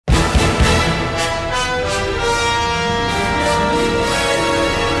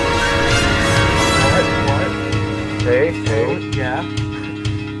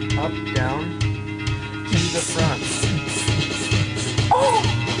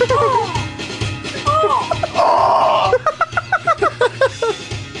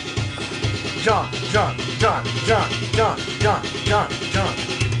John.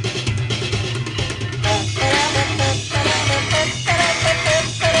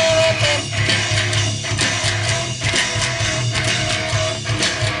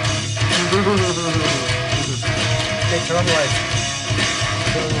 Okay, turn on the lights.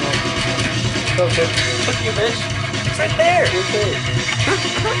 Okay. Look at you, bitch. It's right there.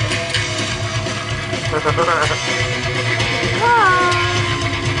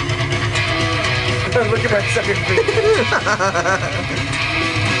 Look at my second feet.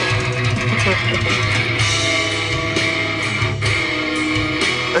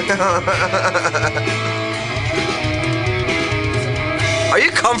 Are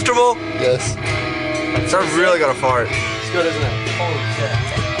you comfortable? Yes. So I really gotta fart. It's good, isn't it? Holy shit.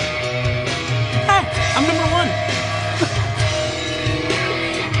 Hi, I'm number 1.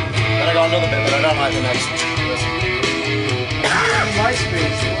 Then I got another bit, but I don't like the next.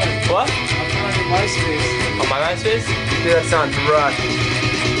 MySpace. What? I'm trying to MySpace. On my MySpace? Dude, that sounds rough.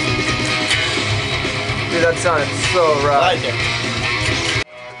 Dude, that sounded so I rough. like it.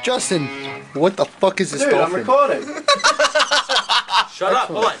 Justin, what the fuck is this Dude, I'm dolphin? recording. Shut up.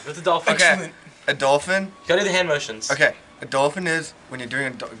 Hold on. With the dolphin. Okay, a dolphin. You gotta do the hand motions. Okay, a dolphin is when you're doing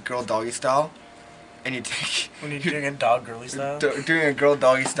a girl doggy style, and you take. When you're doing a dog girly style. Doing a girl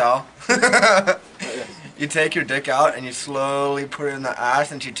doggy style. You take your dick out and you slowly put it in the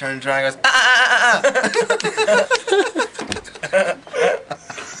ass, and she turns around and goes, ah.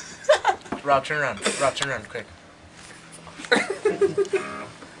 Rob, turn around. Rob, turn around, quick.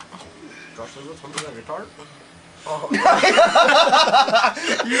 Josh, is this something on your guitar? Oh.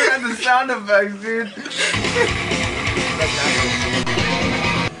 You had the sound effects, dude.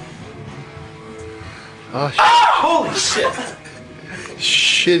 Oh, Holy shit.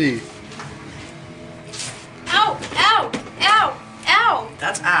 shitty. Ow! Ow! Ow! Ow!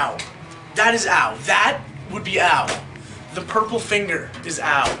 That's ow. That is ow. That would be ow. The purple finger is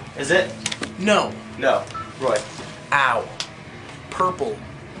ow. Is it? No. No. Roy. Ow. Purple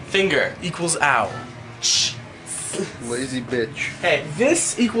Finger. equals ow. Lazy bitch. Hey.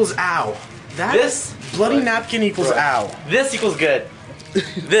 This equals ow. That This? bloody napkin equals Right. ow. This equals good.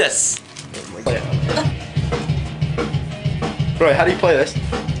 This. Roy, how do you play this?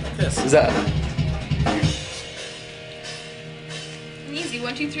 This. Is that... An easy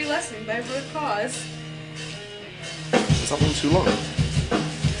 1, 2, 3 lesson by root cause. It's not been too long.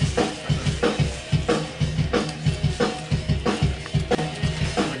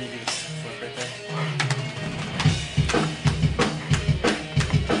 When you do this flip right there.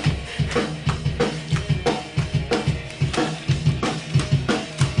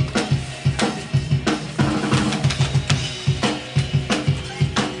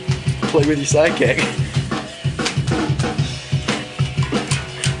 Play with your sidekick.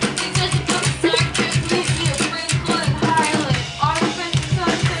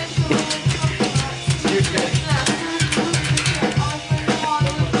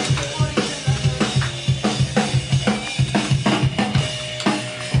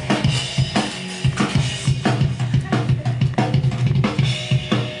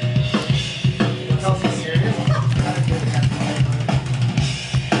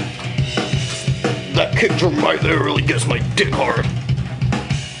 That kick drum right there really gets my dick hard.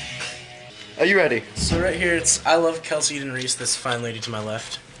 Are you ready? So right here, it's I love Kelsey Eden Reese, this fine lady to my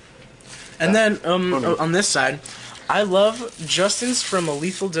left. And then on this side, I love Justin's from A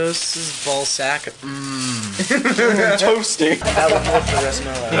Lethal Dose's ball sack. Toasty. I will live for the rest of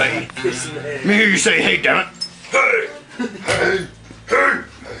my life. Hey. Me hear you say, hey, damn it. Hey. Hey. Hey.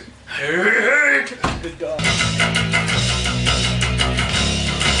 Hey. Good dog.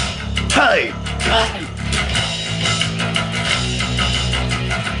 Hey.